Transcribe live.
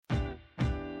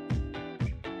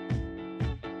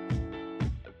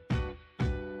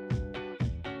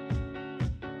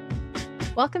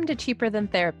Welcome to Cheaper Than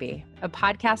Therapy, a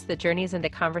podcast that journeys into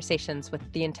conversations with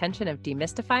the intention of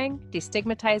demystifying,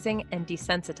 destigmatizing, and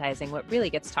desensitizing what really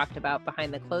gets talked about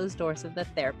behind the closed doors of the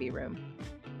therapy room.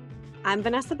 I'm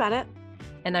Vanessa Bennett.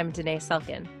 And I'm Danae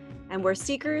Selkin. And we're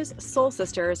seekers, soul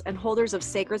sisters, and holders of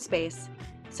sacred space.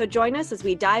 So join us as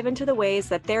we dive into the ways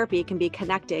that therapy can be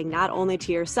connecting not only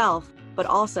to yourself, but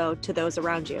also to those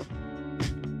around you.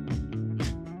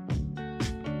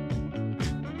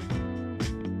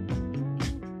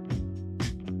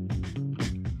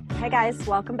 Hey guys,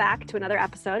 welcome back to another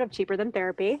episode of Cheaper Than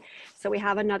Therapy. So we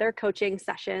have another coaching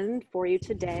session for you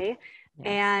today.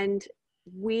 And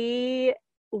we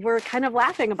were kind of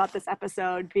laughing about this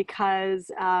episode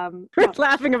because we're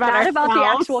laughing about not ourselves. About the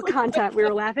actual content. We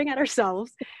were laughing at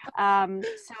ourselves.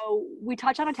 So we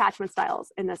touch on attachment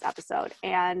styles in this episode.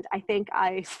 And I think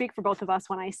I speak for both of us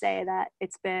when I say that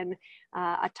it's been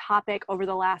a topic over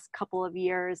the last couple of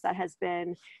years that has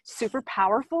been super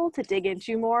powerful to dig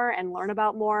into more and learn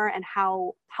about more, and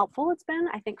how helpful it's been,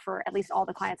 I think, for at least all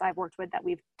the clients I've worked with that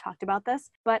we've talked about this.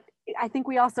 But I think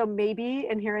we also maybe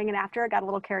in hearing it after got a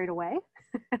little carried away.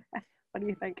 What do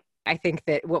you think? I think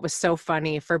that what was so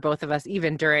funny for both of us,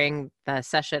 even during the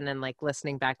session and like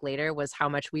listening back later, was how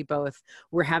much we both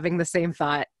were having the same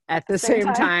thought at the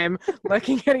same time,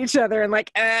 looking at each other and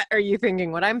like, are you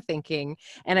thinking what I'm thinking?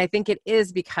 And I think it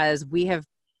is because we have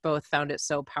both found it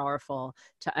so powerful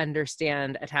to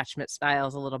understand attachment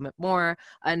styles a little bit more,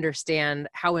 understand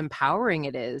how empowering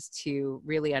it is to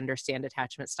really understand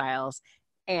attachment styles.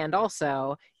 And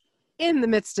also, in the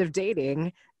midst of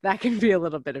dating, that can be a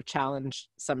little bit of challenge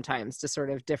sometimes to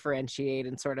sort of differentiate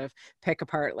and sort of pick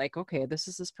apart, like, okay, this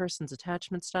is this person's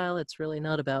attachment style. It's really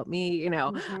not about me, you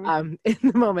know. In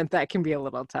the moment, that can be a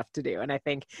little tough to do. And I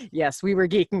think, yes, we were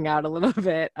geeking out a little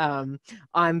bit on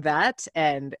that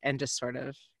and just sort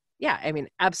of, yeah, I mean,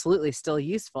 absolutely still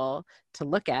useful to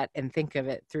look at and think of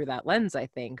it through that lens, I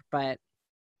think. But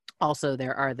also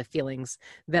there are the feelings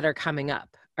that are coming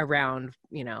up around,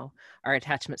 you know, our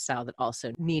attachment style that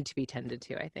also need to be tended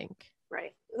to, I think.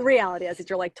 Right. The reality is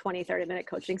you're like 20, 30-minute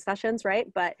coaching sessions,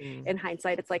 right? But in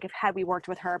hindsight, it's like, if had we worked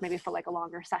with her maybe for like a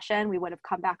longer session, we would have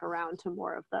come back around to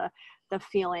more of the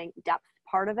feeling depth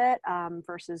part of it,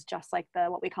 versus just like the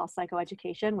what we call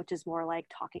psychoeducation, which is more like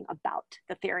talking about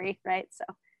the theory, right? So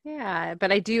yeah,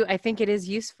 but I think it is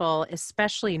useful,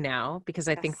 especially now, because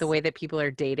I think the way that people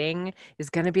are dating is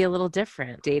going to be a little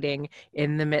different. Dating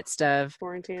in the midst of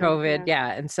quarantine, COVID.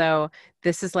 Yeah. And so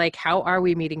this is like, how are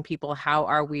we meeting people? How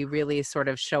are we really sort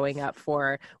of showing up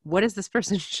for what is this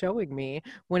person showing me,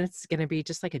 when it's going to be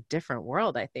just like a different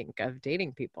world, I think, of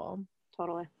dating people.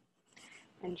 Totally.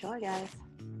 Enjoy, guys.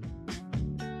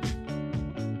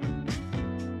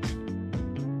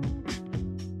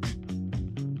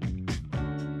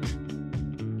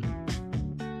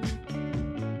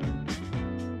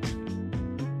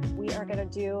 Going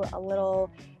to do a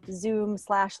little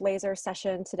Zoom/laser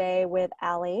session today with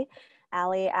Allie.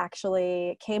 Allie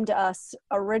actually came to us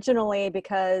originally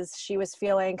because she was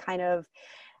feeling kind of,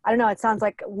 I don't know, it sounds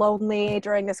like lonely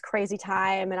during this crazy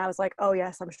time. And I was like, oh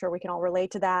yes, I'm sure we can all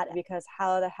relate to that, because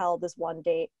how the hell does one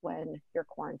date when you're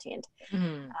quarantined?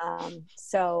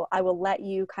 So I will let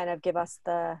you kind of give us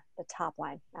the top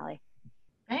line, Allie.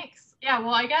 Thanks. Yeah,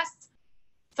 well, I guess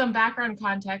some background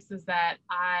context is that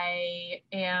I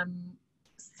am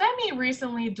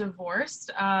semi-recently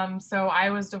divorced. So I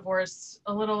was divorced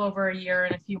a little over a year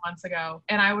and a few months ago,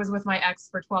 and I was with my ex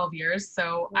for 12 years.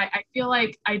 So I feel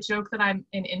like I joke that I'm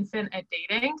an infant at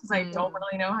dating, because I don't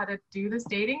really know how to do this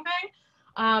dating thing.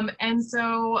 And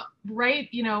so right,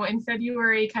 you know, in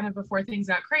February, kind of before things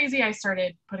got crazy, I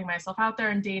started putting myself out there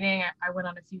and dating. I went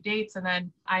on a few dates, and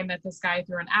then I met this guy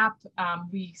through an app.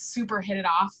 We super hit it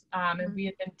off, and we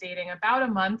had been dating about a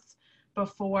month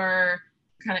before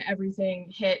kind of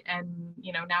everything hit, and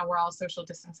you know, now we're all social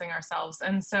distancing ourselves,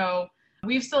 and so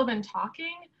we've still been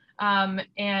talking,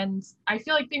 and I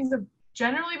feel like things have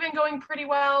generally been going pretty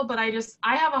well, but I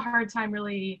have a hard time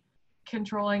really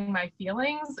controlling my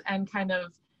feelings and kind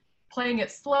of playing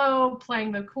it slow,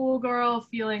 playing the cool girl,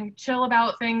 feeling chill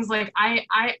about things. Like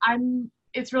I'm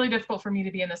it's really difficult for me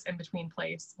to be in this in-between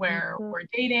place where we're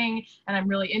dating and I'm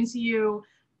really into you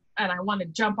and I want to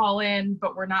jump all in,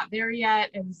 but we're not there yet.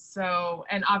 And so,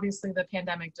 and obviously the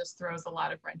pandemic just throws a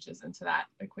lot of wrenches into that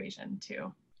equation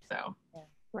too. So,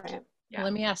 right. Yeah. Well,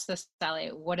 let me ask this, Sally.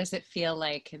 What does it feel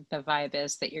like the vibe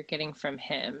is that you're getting from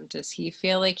him? Does he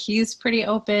feel like he's pretty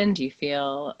open? Do you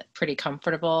feel pretty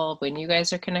comfortable when you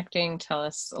guys are connecting? Tell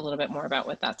us a little bit more about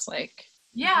what that's like.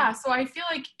 Yeah, so I feel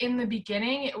like in the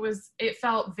beginning it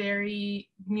felt very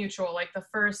mutual. Like the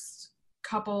first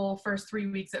 3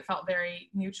 weeks it felt very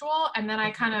mutual, and then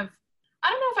I kind of I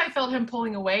don't know if I felt him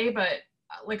pulling away, but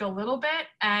like a little bit.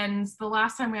 And the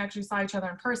last time we actually saw each other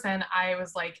in person, I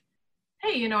was like,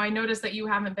 hey, you know, I noticed that you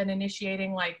haven't been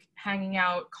initiating like hanging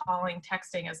out, calling,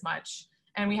 texting as much.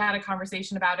 And we had a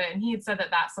conversation about it. And he had said that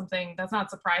that's something that's not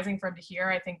surprising for him to hear.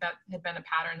 I think that had been a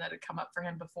pattern that had come up for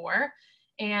him before.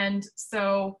 And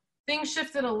so things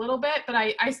shifted a little bit, but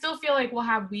I still feel like we'll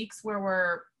have weeks where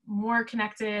we're more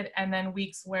connected and then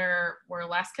weeks where we're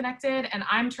less connected. And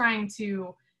I'm trying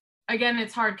to, again,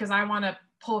 it's hard because I want to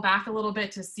pull back a little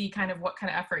bit to see kind of what kind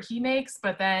of effort he makes.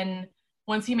 But then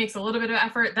once he makes a little bit of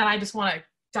effort, then I just want to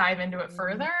dive into it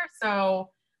further. So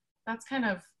that's kind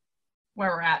of where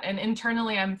we're at. And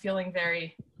internally, I'm feeling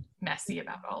very messy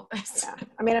about all of this. Yeah.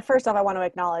 I mean, first off, I want to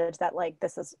acknowledge that like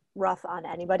this is rough on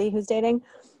anybody who's dating,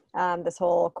 this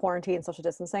whole quarantine, social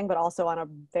distancing, but also on a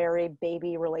very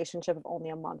baby relationship of only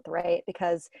a month, right?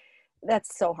 Because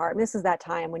that's so hard. And this is that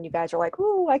time when you guys are like,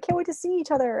 ooh, I can't wait to see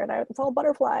each other. And it's all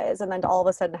butterflies. And then to all of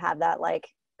a sudden have that like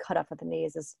cut up at the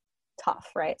knees is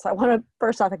tough, right? So I want to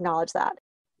first off acknowledge that.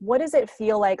 What does it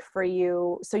feel like for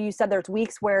you? So you said there's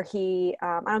weeks where he,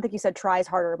 I don't think you said tries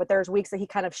harder, but there's weeks that he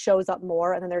kind of shows up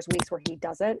more and then there's weeks where he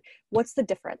doesn't. What's the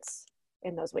difference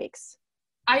in those weeks?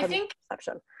 I feel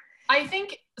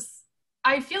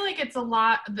like it's a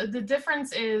lot. The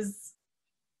difference is,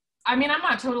 I mean, I'm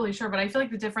not totally sure, but I feel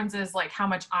like the difference is like how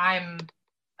much I'm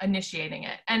initiating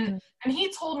it. And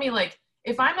he told me like,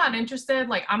 if I'm not interested,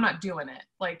 like I'm not doing it.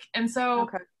 Like, and so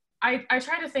okay. I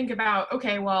try to think about,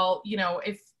 okay, well, you know,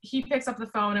 if he picks up the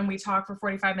phone and we talk for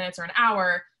 45 minutes or an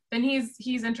hour, then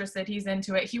he's interested, he's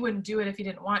into it. He wouldn't do it if he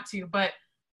didn't want to, but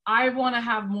I want to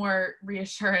have more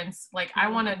reassurance. Like I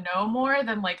want to know more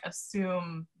than like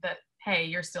assume that, hey,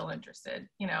 you're still interested,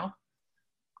 you know?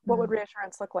 What would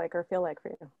reassurance look like or feel like for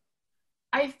you?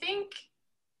 I think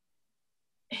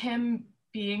him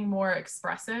being more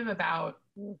expressive about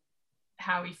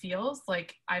how he feels,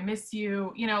 like I miss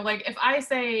you, you know, like if I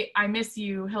say I miss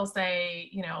you, he'll say,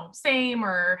 you know, same,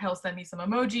 or he'll send me some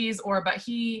emojis, but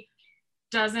he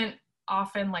doesn't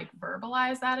often like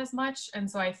verbalize that as much. And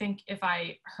so I think if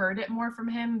I heard it more from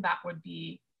him, that would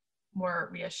be more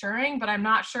reassuring, but I'm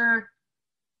not sure,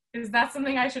 is that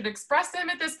something I should express to him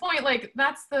at this point? Like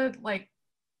that's the like,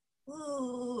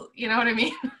 ooh, you know what I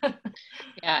mean?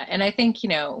 Yeah. And I think, you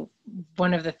know,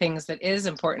 one of the things that is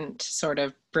important to sort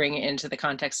of bring into the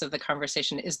context of the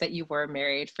conversation is that you were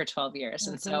married for 12 years.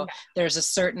 And so there's a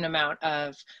certain amount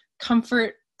of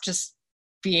comfort just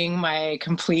being my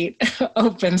complete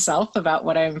open self about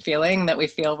what I'm feeling that we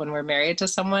feel when we're married to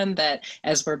someone, that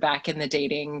as we're back in the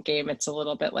dating game, it's a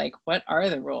little bit like, what are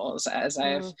the rules, as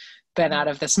I've been out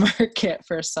of this market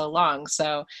for so long.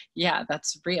 So yeah,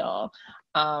 that's real.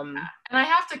 And I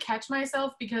have to catch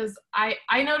myself because I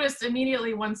noticed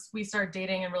immediately once we start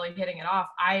dating and really hitting it off,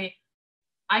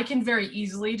 I can very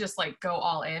easily just like go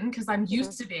all in because I'm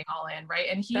used to being all in, right?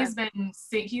 And he's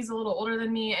a little older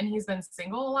than me and he's been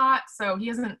single a lot. So he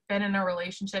hasn't been in a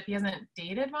relationship. He hasn't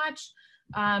dated much.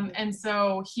 And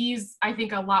so he's, I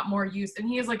think, a lot more used, and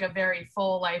he has like a very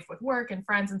full life with work and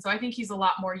friends. And so I think he's a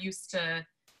lot more used to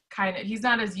he's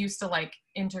not as used to like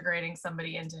integrating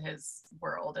somebody into his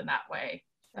world in that way.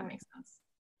 If that makes sense.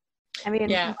 I mean,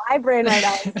 my brain right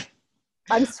now,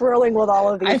 I'm swirling with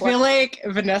all of these. I feel like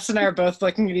Vanessa and I are both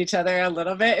looking at each other a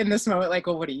little bit in this moment, like,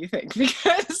 well, what do you think?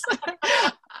 Because,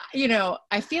 you know,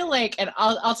 I feel like, and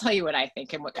I'll tell you what I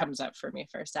think and what comes up for me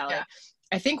first, Allie. Yeah.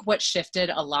 I think what shifted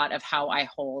a lot of how I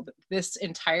hold this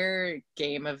entire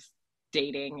game of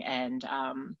dating and,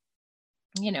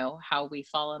 you know, how we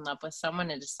fall in love with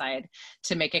someone and decide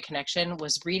to make a connection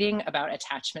was reading about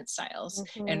attachment styles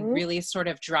and really sort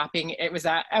of dropping. It was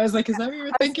that I was like, is that what you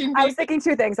were thinking? I was thinking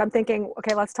two things. I'm thinking,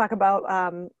 okay, let's talk about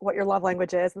what your love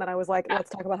language is. And then I was like, let's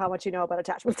talk about how much you know about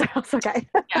attachment styles. Okay.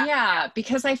 Yeah,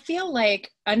 because I feel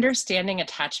like understanding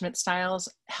attachment styles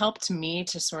helped me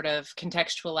to sort of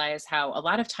contextualize how a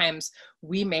lot of times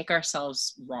we make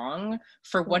ourselves wrong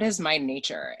for what is my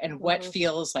nature and what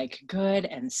feels like good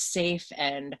and safe,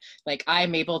 and like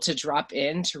I'm able to drop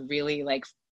in to really like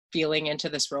feeling into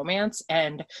this romance.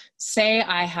 And say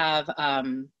I have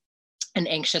an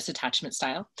anxious attachment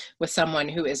style with someone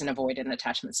who is an avoidant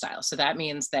attachment style. So that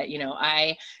means that, you know,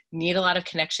 I need a lot of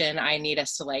connection. I need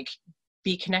us to like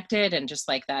be connected and just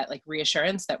like that, like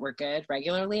reassurance that we're good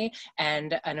regularly.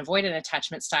 And an avoidant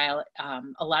attachment style,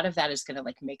 a lot of that is going to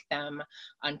like make them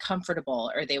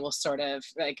uncomfortable, or they will sort of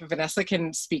like, Vanessa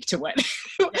can speak to what,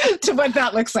 to what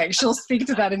that looks like. She'll speak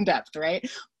to that in depth, right?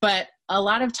 But a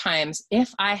lot of times,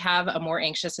 if I have a more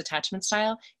anxious attachment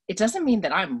style, it doesn't mean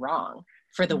that I'm wrong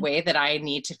for the way that I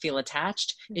need to feel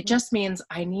attached. It just means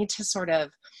I need to sort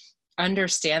of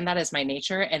understand that as my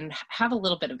nature and have a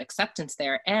little bit of acceptance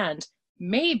there. And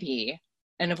maybe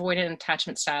an avoidant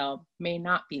attachment style may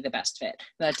not be the best fit.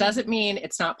 That doesn't mean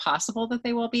it's not possible that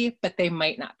they will be, but they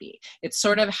might not be. It's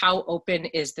sort of how open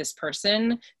is this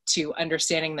person to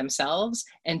understanding themselves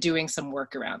and doing some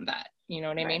work around that. You know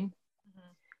what I mean?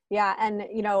 Yeah. And,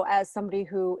 you know, as somebody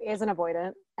who is an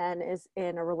avoidant and is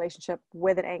in a relationship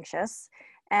with an anxious,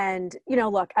 and, you know,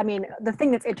 look, I mean, the thing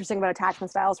that's interesting about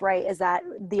attachment styles, right, is that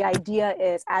the idea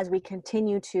is as we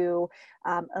continue to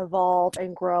evolve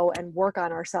and grow and work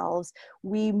on ourselves,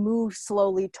 we move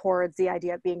slowly towards the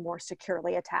idea of being more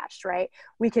securely attached, right?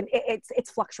 We can,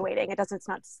 it's fluctuating. It's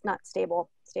not stable.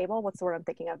 Stable. What's the word I'm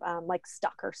thinking of? Like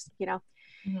stuck or, you know?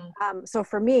 Mm-hmm. So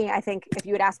for me, I think if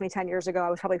you had asked me 10 years ago, I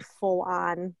was probably full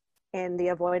on in the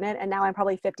avoidant, and now I'm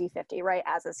probably 50-50, right?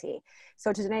 As is he.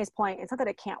 So to Danae's point, it's not that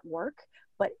it can't work,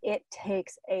 but it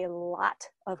takes a lot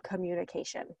of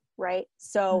communication, right?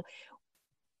 So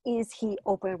is he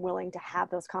open and willing to have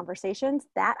those conversations?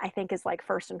 That I think is like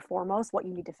first and foremost what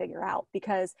you need to figure out,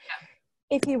 because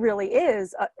if he really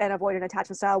is an avoidant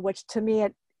attachment style, which to me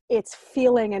it's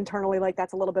feeling internally like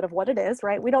that's a little bit of what it is,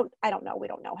 right? We don't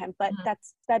know him, but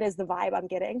that is the vibe I'm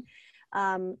getting.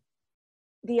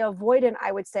 The avoidant,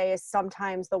 I would say, is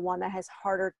sometimes the one that has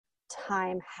harder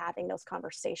time having those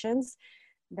conversations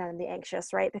than the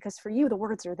anxious, right? Because for you, the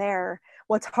words are there.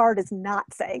 What's hard is not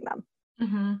saying them.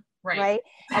 Mm-hmm. Right.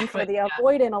 And for the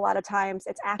avoidant, a lot of times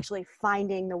it's actually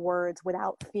finding the words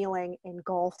without feeling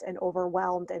engulfed and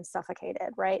overwhelmed and suffocated.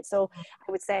 Right. So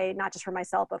I would say not just for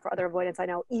myself, but for other avoidants, I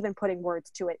know even putting words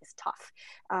to it is tough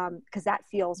because that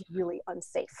feels really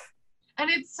unsafe. And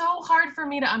it's so hard for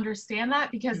me to understand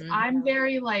that because I'm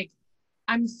very like,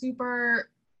 I'm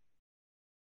super,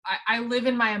 I live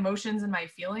in my emotions and my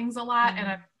feelings a lot and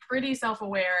I'm pretty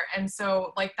self-aware. And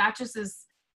so like, that just is,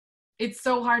 it's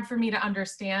so hard for me to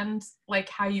understand like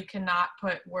how you cannot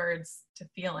put words to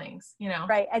feelings, you know?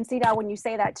 Right. And see, now when you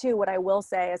say that too, what I will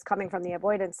say is coming from the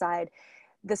avoidance side,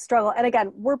 the struggle, and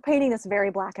again, we're painting this very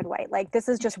black and white. Like this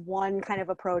is just one kind of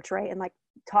approach, right? And like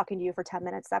talking to you for 10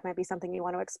 minutes, that might be something you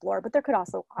want to explore, but there could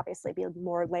also obviously be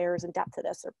more layers and depth to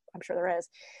this, or I'm sure there is.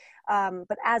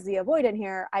 But as the avoidant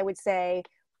here, I would say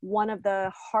one of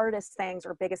the hardest things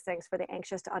or biggest things for the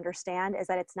anxious to understand is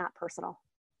that it's not personal.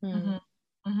 Mm-hmm.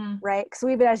 Mm-hmm. Right. So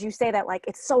even as you say that, like,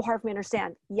 it's so hard for me to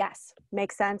understand. Yes.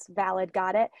 Makes sense. Valid.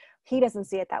 Got it. He doesn't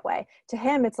see it that way. To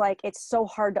him, it's like, it's so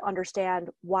hard to understand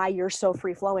why you're so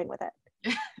free flowing with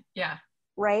it. Yeah.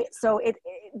 Right. So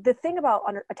the thing about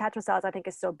attachment styles, I think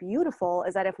is so beautiful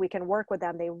is that if we can work with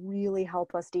them, they really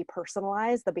help us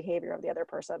depersonalize the behavior of the other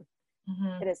person.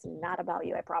 It is not about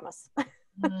you. I promise.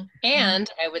 And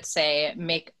I would say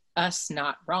make us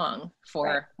not wrong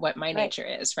for what my nature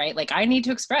is, right? Like I need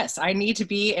to express, I need to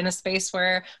be in a space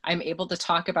where I'm able to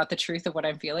talk about the truth of what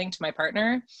I'm feeling to my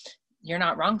partner. You're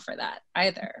not wrong for that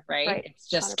either, right? It's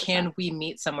just, 100%. Can we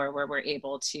meet somewhere where we're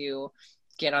able to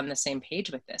get on the same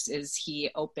page with this? Is he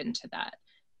open to that?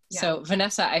 Yeah. So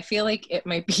Vanessa, I feel like it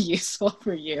might be useful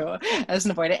for you as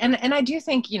an avoidant. And I do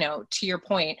think, you know, to your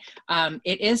point,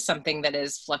 it is something that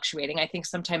is fluctuating. I think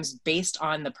sometimes based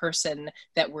on the person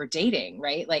that we're dating,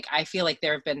 right? Like, I feel like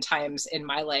there have been times in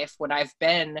my life when I've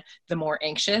been the more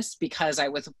anxious because I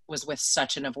was with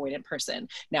such an avoidant person.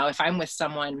 Now, if I'm with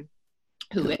someone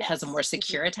who has a more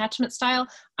secure attachment style,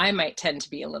 I might tend to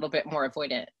be a little bit more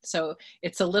avoidant. So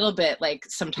it's a little bit like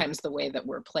sometimes the way that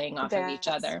we're playing off of each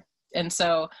other. And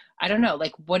so I don't know,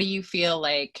 like, what do you feel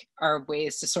like are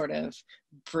ways to sort of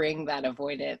bring that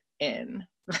avoidant in?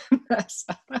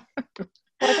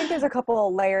 Well, I think there's a couple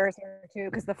of layers here too,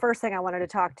 because the first thing I wanted to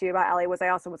talk to you about, Ellie, was I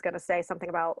also was going to say something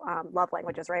about love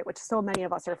languages, right? Which so many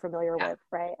of us are familiar with,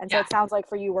 right? And so it sounds like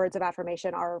for you, words of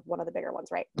affirmation are one of the bigger ones,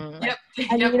 right? Yep.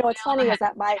 And you know, what's funny is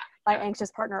that my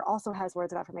anxious partner also has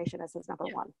words of affirmation as his number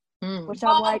one, which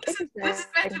I'm like, this is meant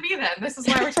to be then. This is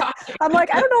why we're talking. I'm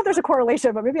like, I don't know if there's a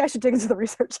correlation, but maybe I should dig into the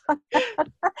research on that.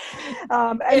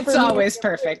 It's always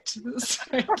perfect.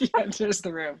 There's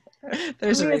the room.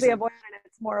 There's a reason.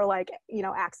 It's more like, you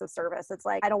know, acts of service. It's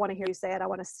like, I don't want to hear you say it. I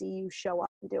want to see you show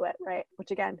up and do it. Right.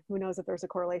 Which again, who knows if there's a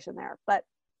correlation there, but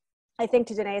I think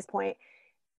to Danae's point,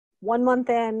 1 month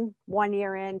in, 1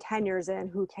 year in, 10 years in,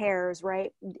 who cares,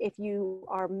 right? If you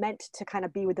are meant to kind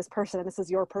of be with this person and this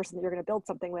is your person that you're going to build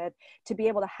something with, to be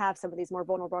able to have some of these more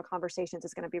vulnerable conversations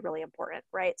is going to be really important.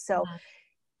 Right. So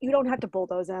you don't have to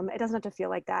bulldoze them. It doesn't have to feel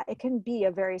like that. It can be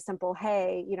a very simple,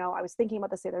 hey, you know, I was thinking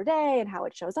about this the other day and how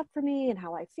it shows up for me and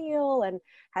how I feel. And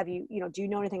have you, you know, do you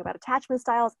know anything about attachment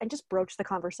styles? And just broach the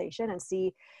conversation and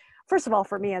see, first of all,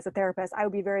 for me as a therapist, I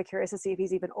would be very curious to see if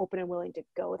he's even open and willing to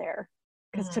go there.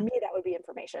 Because to me, that would be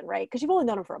information, right? Because you've only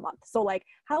known him for a month. So like,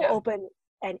 how open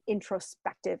and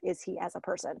introspective is he as a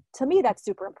person? To me, that's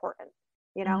super important,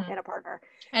 you know, in a partner.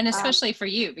 And especially for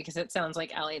you, because it sounds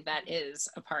like, Allie, that is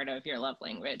a part of your love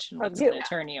language and what's going to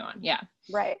turn you on. Yeah.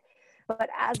 Right. But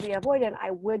as the avoidant,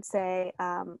 I would say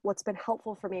what's been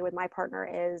helpful for me with my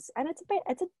partner is, and it's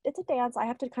a dance. I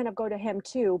have to kind of go to him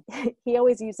too. He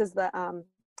always uses the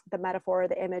metaphor,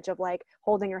 the image of like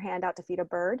holding your hand out to feed a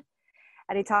bird.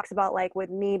 And he talks about like with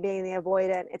me being the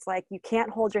avoidant, it's like you can't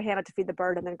hold your hand out to feed the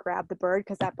bird and then grab the bird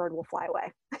because that bird will fly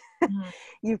away.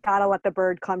 You've got to let the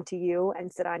bird come to you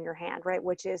and sit on your hand, right?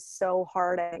 Which is so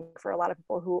hard, I think, for a lot of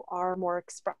people who are more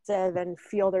expressive and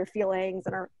feel their feelings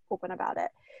and are open about it.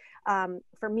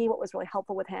 For me, what was really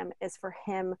helpful with him is for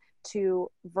him to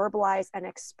verbalize and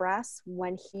express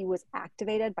when he was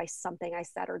activated by something I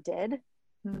said or did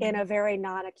in a very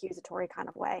non-accusatory kind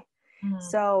of way.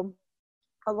 So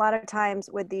a lot of times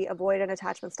with the avoidant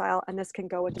attachment style, and this can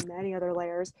go into many other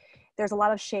layers, there's a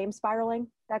lot of shame spiraling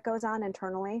that goes on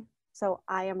internally. So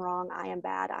I am wrong, I am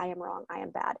bad, I am wrong, I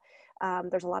am bad.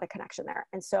 There's a lot of connection there.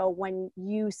 And so when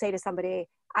you say to somebody,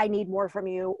 I need more from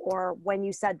you, or when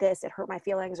you said this, it hurt my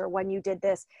feelings, or when you did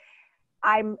this,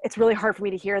 it's really hard for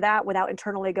me to hear that without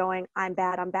internally going, I'm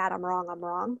bad, I'm wrong, I'm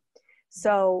wrong.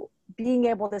 So being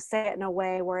able to say it in a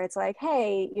way where it's like,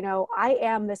 hey, you know, I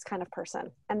am this kind of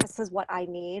person and this is what I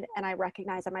need. And I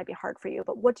recognize that might be hard for you,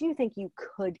 but what do you think you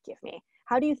could give me?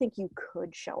 How do you think you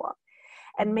could show up?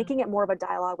 And making it more of a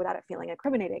dialogue without it feeling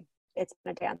incriminating. It's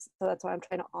been a dance. So that's why I'm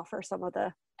trying to offer some of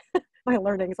the my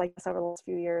learnings like this over the last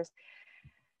few years.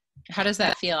 How does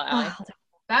that feel, Allie?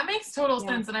 That makes total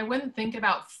sense. And I wouldn't think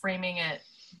about framing it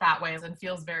that way, and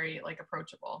feels very like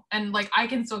approachable. And like I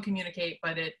can still communicate,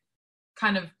 but it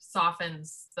kind of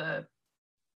softens the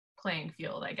playing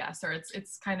field, I guess, or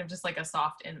it's kind of just like a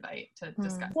soft invite to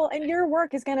discuss. Well, and your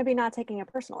work is going to be not taking it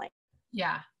personally.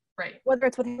 Yeah, right. Whether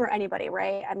it's with him or anybody,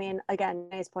 right? I mean, again,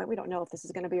 May's point, we don't know if this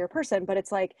is going to be your person, but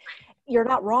it's like, you're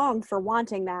not wrong for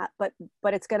wanting that, but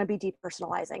it's going to be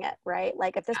depersonalizing it, right?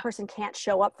 Like if this person can't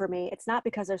show up for me, it's not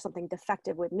because there's something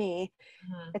defective with me.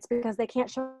 It's because they can't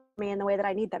show me in the way that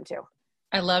I need them to.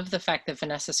 I love the fact that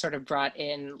Vanessa sort of brought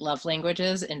in love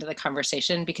languages into the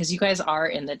conversation, because you guys are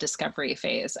in the discovery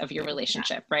phase of your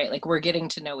relationship, right? Like we're getting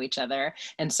to know each other.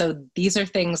 And so these are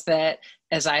things that,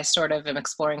 as I sort of am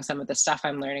exploring some of the stuff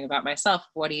I'm learning about myself,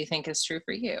 what do you think is true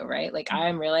for you, right? Like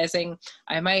I'm realizing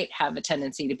I might have a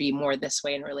tendency to be more this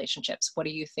way in relationships. What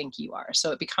do you think you are?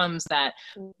 So it becomes that,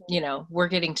 you know, we're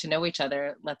getting to know each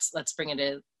other. Let's bring it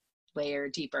a layer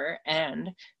deeper.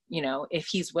 And, you know, if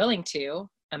he's willing to,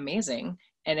 amazing.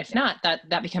 And if not,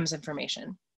 that becomes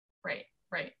information. Right.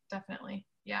 Definitely.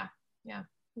 Yeah.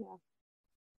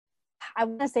 I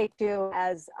want to say too,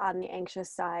 as on the anxious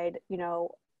side, you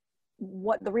know,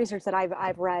 what the research that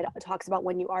I've read talks about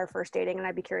when you are first dating, and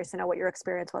I'd be curious to know what your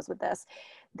experience was with this.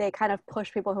 They kind of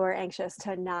push people who are anxious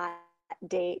to not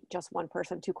date just one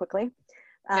person too quickly.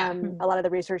 A lot of the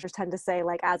researchers tend to say,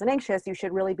 like, as an anxious, you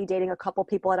should really be dating a couple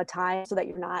people at a time so that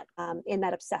you're not in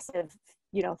that obsessive,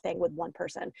 you know, thing with one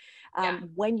person.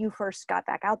 When you first got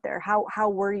back out there, how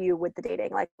were you with the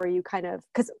dating? Like, were you kind of,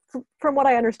 because from what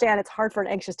I understand, it's hard for an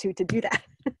anxious to do that.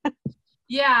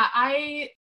 Yeah,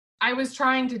 I was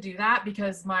trying to do that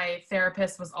because my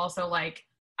therapist was also like,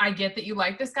 I get that you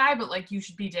like this guy, but like you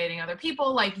should be dating other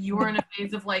people. Like you were in a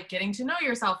phase of like getting to know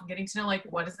yourself and getting to know like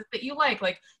what is it that you like.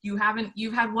 Like you've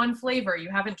had one flavor,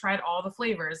 you haven't tried all the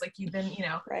flavors. Like you've been, you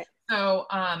know. Right. So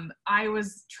I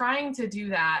was trying to do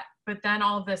that, but then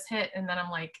all of this hit, and then I'm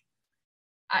like,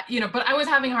 you know, but I was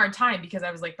having a hard time because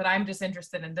I was like, but I'm just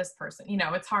interested in this person. You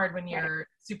know, it's hard when you're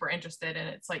super interested and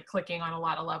it's like clicking on a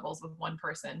lot of levels with one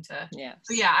person to,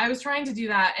 So yeah, I was trying to do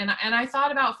that. And I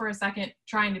thought about for a second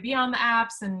trying to be on the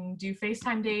apps and do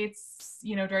FaceTime dates,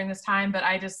 you know, during this time, but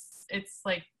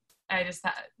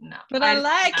no. But I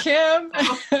like him.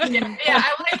 Yeah,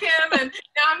 I like him. And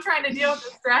now I'm trying to deal with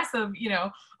the stress of, you know,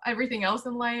 everything else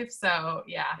in life. So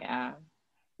yeah.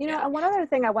 You know, and one other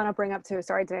thing I want to bring up too,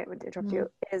 sorry to interrupt you,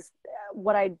 is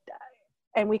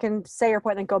and we can say your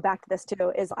point and go back to this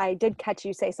too, is I did catch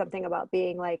you say something about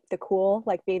being like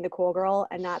being the cool girl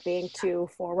and not being too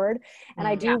forward. And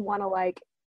I do want to like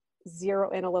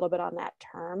zero in a little bit on that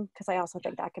term, because I also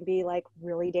think that can be like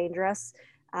really dangerous.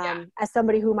 As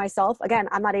somebody who myself, again,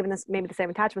 I'm not even maybe the same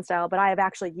attachment style, but I have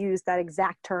actually used that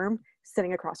exact term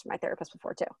sitting across from my therapist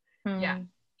before too.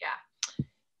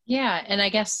 Yeah. And I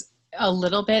guess a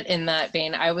little bit in that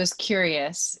vein, I was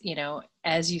curious, you know,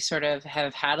 as you sort of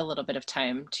have had a little bit of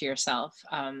time to yourself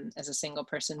as a single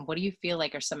person, what do you feel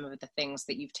like are some of the things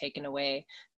that you've taken away,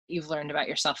 you've learned about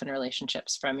yourself in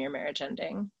relationships from your marriage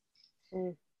ending?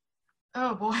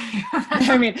 Oh boy.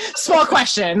 I mean, small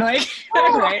question, like,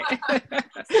 right?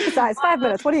 Synthesize, 5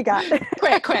 minutes. What do you got?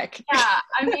 quick. Yeah,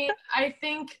 I mean, I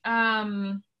think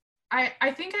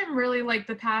I think I'm really like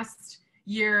the past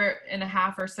year and a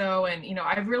half or so, and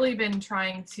I've really been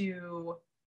trying to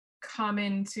come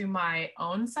into my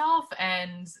own self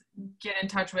and get in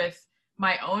touch with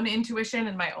my own intuition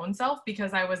and my own self,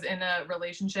 because I was in a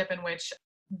relationship in which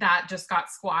that just got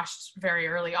squashed very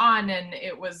early on, and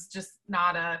it was just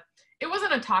it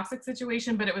wasn't a toxic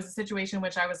situation, but it was a situation in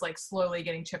which I was like slowly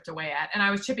getting chipped away at, and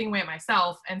I was chipping away at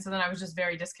myself. And so then I was just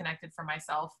very disconnected from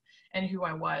myself and who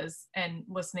I was and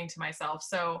listening to myself.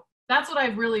 So that's what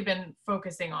I've really been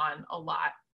focusing on a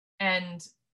lot. And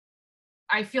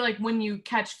I feel like when you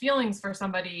catch feelings for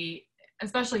somebody,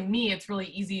 especially me, it's really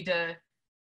easy to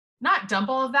not dump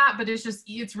all of that, but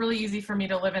it's really easy for me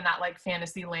to live in that like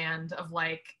fantasy land of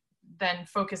like then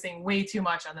focusing way too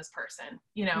much on this person,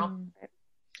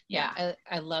 Yeah,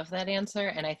 I love that answer.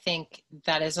 And I think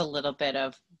that is a little bit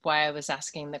of why I was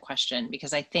asking the question,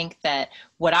 because I think that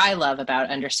what I love about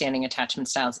understanding attachment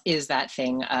styles is that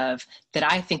thing of that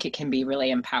I think it can be really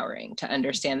empowering to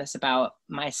understand this about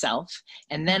myself.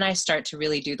 And then I start to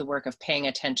really do the work of paying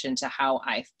attention to how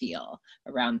I feel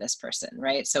around this person,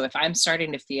 right? So if I'm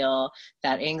starting to feel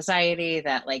that anxiety,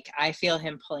 that like I feel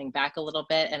him pulling back a little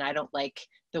bit and I don't like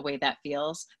the way that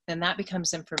feels, then that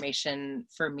becomes information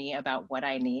for me about what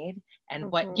I need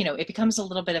and what, it becomes a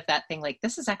little bit of that thing like,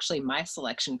 this is actually my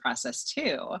selection process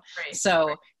too. Right.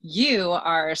 So you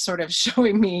are sort of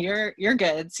showing me your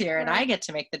goods here, and I get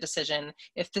to make the decision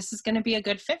if this is going to be a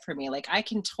good fit for me. Like I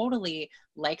can totally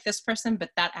like this person, but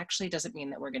that actually doesn't mean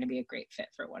that we're going to be a great fit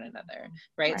for one another.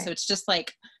 Right. So it's just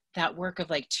like that work of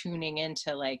like tuning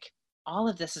into like, all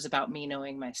of this is about me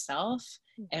knowing myself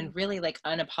and really like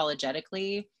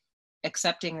unapologetically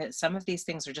accepting that some of these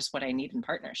things are just what I need in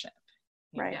partnership.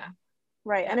 Right. Yeah.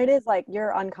 Right. And it is like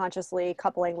you're unconsciously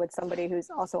coupling with somebody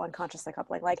who's also unconsciously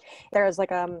coupling. Like there's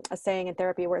like a saying in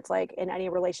therapy where it's like in any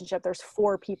relationship, there's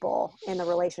 4 people in the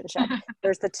relationship.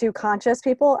 There's the 2 conscious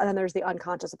people and then there's the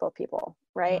unconscious people.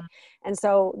 Right. And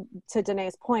so to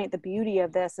Danae's point, the beauty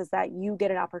of this is that you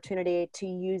get an opportunity to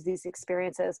use these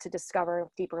experiences to discover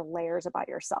deeper layers about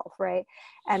yourself. Right.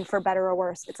 And for better or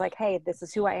worse, it's like, hey, this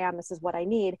is who I am. This is what I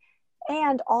need.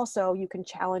 And also you can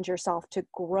challenge yourself to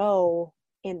grow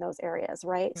in those areas,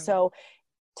 right? So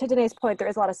to Danae's point, there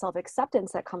is a lot of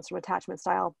self-acceptance that comes from attachment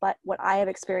style, but what I have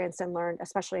experienced and learned,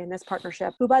 especially in this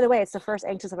partnership, who by the way, it's the first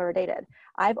anxious I've ever dated.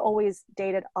 I've always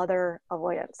dated other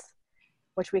avoidants,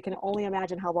 which we can only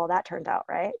imagine how well that turned out,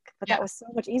 right? But that was so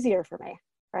much easier for me,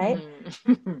 right?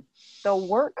 The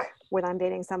work when I'm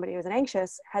dating somebody who's an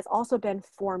anxious has also been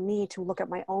for me to look at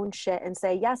my own shit and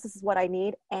say, yes, this is what I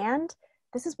need, and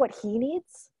this is what he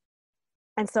needs.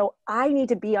 And so I need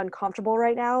to be uncomfortable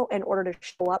right now in order to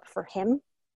show up for him.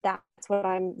 That's what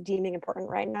I'm deeming important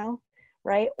right now,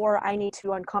 right? Or I need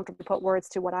to uncomfortably put words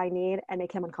to what I need and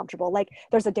make him uncomfortable. Like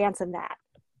there's a dance in that.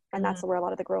 And that's where a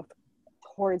lot of the growth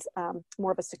towards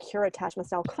more of a secure attachment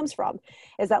style comes from,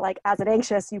 is that like as an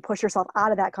anxious, you push yourself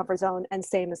out of that comfort zone, and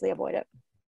same as the avoidant,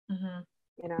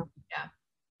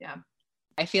 Yeah.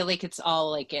 I feel like it's all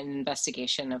like an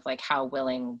investigation of like how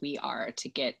willing we are to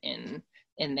get in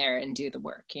there and do the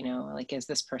work, like is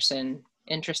this person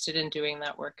interested in doing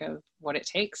that work of what it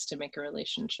takes to make a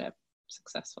relationship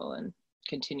successful and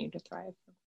continue to thrive.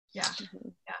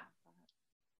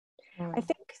 I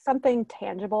think something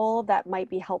tangible that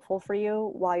might be helpful for you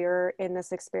while you're in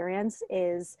this experience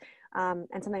is and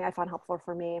something I found helpful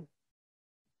for me,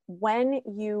 when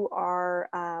you are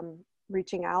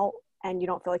reaching out and you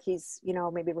don't feel like he's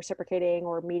maybe reciprocating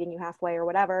or meeting you halfway or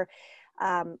whatever,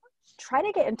 try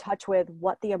to get in touch with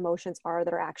what the emotions are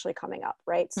that are actually coming up,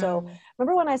 right? So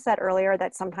remember when I said earlier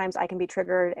that sometimes I can be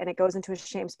triggered and it goes into a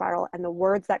shame spiral, and the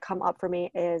words that come up for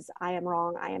me is, I am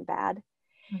wrong, I am bad.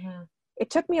 It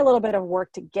took me a little bit of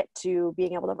work to get to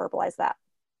being able to verbalize that,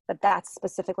 but that's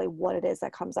specifically what it is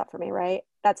that comes up for me, right?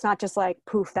 That's not just like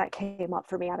poof, that came up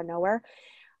for me out of nowhere.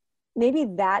 Maybe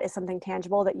that is something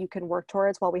tangible that you can work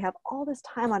towards while we have all this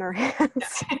time on our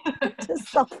hands to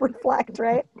self-reflect,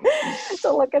 right?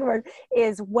 To look inward,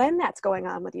 is when that's going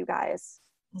on with you guys,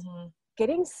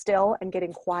 getting still and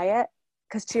getting quiet.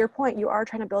 Because to your point, you are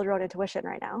trying to build your own intuition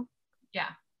right now. Yeah.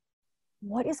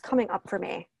 What is coming up for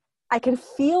me? I can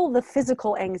feel the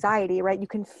physical anxiety, right? You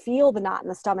can feel the knot in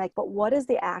the stomach, but what is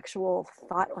the actual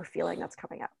thought or feeling that's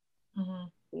coming up?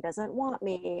 He doesn't want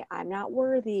me, I'm not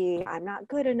worthy, I'm not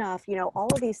good enough, all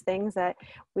of these things that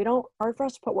hard for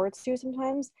us to put words to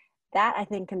sometimes, that I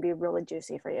think can be really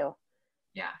juicy for you.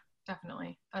 Yeah,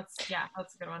 definitely. That's a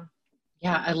good one.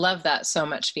 Yeah, I love that so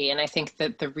much, V. And I think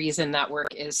that the reason that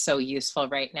work is so useful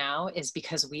right now is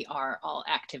because we are all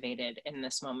activated in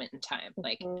this moment in time,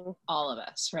 like all of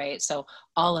us, right? So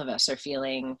all of us are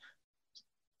feeling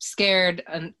scared,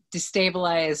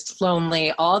 destabilized,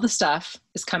 lonely. All the stuff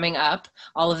is coming up.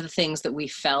 All of the things that we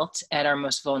felt at our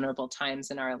most vulnerable times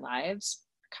in our lives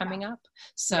are coming up.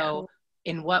 So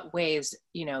in what ways,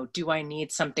 do I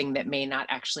need something that may not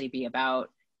actually be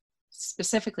about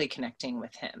specifically connecting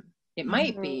with him? It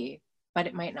might be, but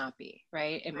it might not be,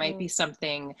 right? It might be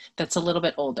something that's a little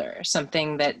bit older,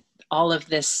 something that all of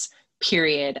this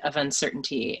period of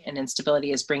uncertainty and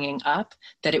instability is bringing up,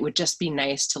 that it would just be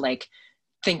nice to like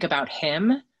think about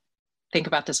him, think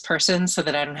about this person, so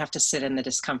that I don't have to sit in the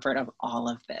discomfort of all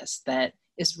of this that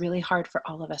is really hard for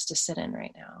all of us to sit in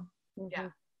right now.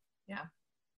 Yeah,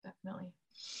 definitely.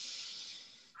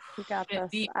 You got this.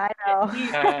 I know.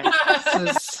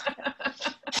 This is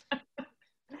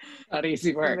not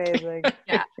easy work. Amazing.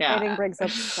 Dating brings up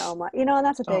so much. And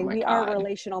that's the thing. We are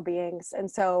relational beings. And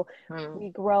so we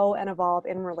grow and evolve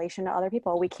in relation to other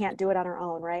people. We can't do it on our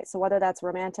own, right? So whether that's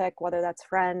romantic, whether that's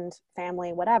friend,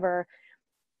 family, whatever,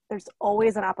 there's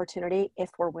always an opportunity if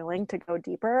we're willing to go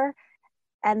deeper.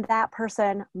 And that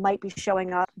person might be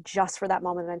showing up just for that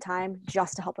moment in time,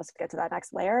 just to help us get to that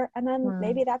next layer. And then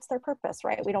maybe that's their purpose,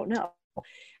 right? We don't know.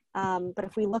 But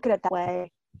if we look at it that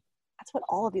way, that's what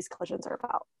all of these collisions are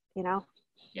about,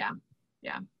 Yeah.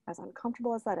 As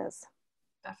uncomfortable as that is.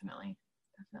 Definitely.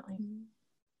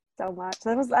 So much. So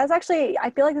that was actually, I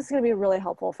feel like this is going to be really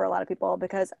helpful for a lot of people,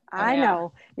 because I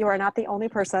know you are not the only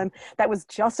person that was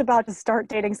just about to start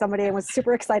dating somebody and was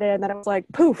super excited, and then it was like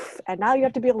poof, and now you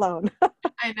have to be alone.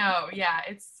 I know. Yeah,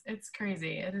 it's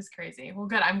crazy. It is crazy. Well,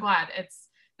 good. I'm glad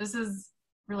this is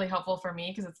really helpful for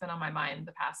me, because it's been on my mind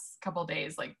the past couple of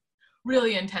days, like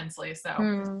really intensely. So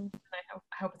I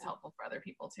hope it's helpful for other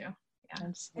people too.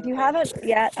 Yeah. If you haven't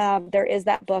yet, there is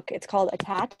that book. It's called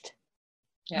Attached.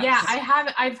 Yes. Yeah, I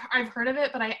have. I've heard of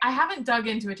it, but I haven't dug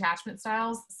into attachment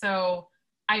styles, so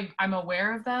I'm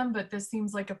aware of them. But this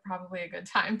seems like probably a good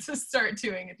time to start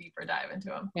doing a deeper dive into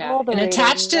them. Yeah, and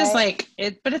Attached is like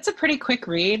it, but it's a pretty quick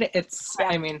read. It's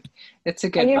I mean, it's a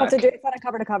good. And you book. don't have to do it's not a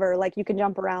cover to cover. Like you can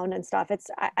jump around and stuff.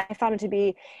 I found it to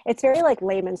be very like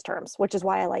layman's terms, which is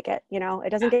why I like it. It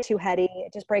doesn't get too heady.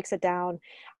 It just breaks it down.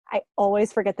 I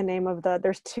always forget the name of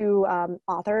there's two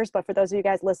authors, but for those of you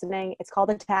guys listening, it's called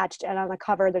Attached, and on the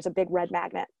cover there's a big red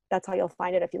magnet. That's how you'll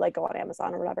find it if you like go on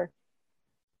Amazon or whatever.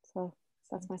 So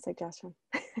that's my suggestion.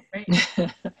 Great.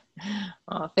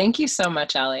 Well, thank you so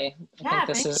much, Allie. I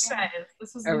think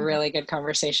this was a really good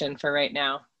conversation for right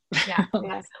now. Yeah,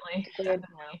 definitely.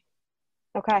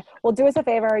 Okay. Well, do us a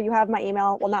favor. You have my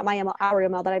email. Well, not my email, our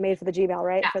email that I made for the Gmail,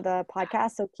 right? For the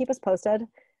podcast. So keep us posted.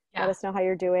 Let us know how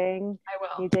you're doing. I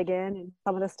will. You dig in and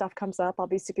some of this stuff comes up. I'll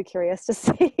be super curious to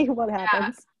see what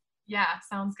happens. Yeah,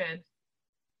 sounds good.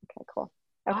 Okay, cool.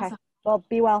 Okay. Awesome. Well,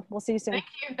 be well. We'll see you soon.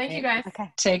 Thank you guys.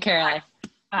 Okay. Take care, Allie.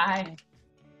 Bye.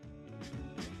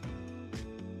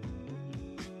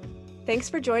 Thanks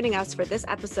for joining us for this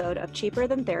episode of Cheaper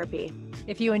Than Therapy.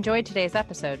 If you enjoyed today's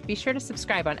episode, be sure to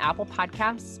subscribe on Apple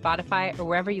Podcasts, Spotify, or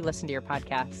wherever you listen to your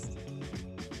podcasts.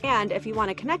 And if you want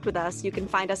to connect with us, you can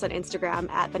find us on Instagram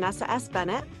at Vanessa S.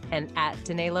 Bennett and at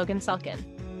Danae Logan Selkin.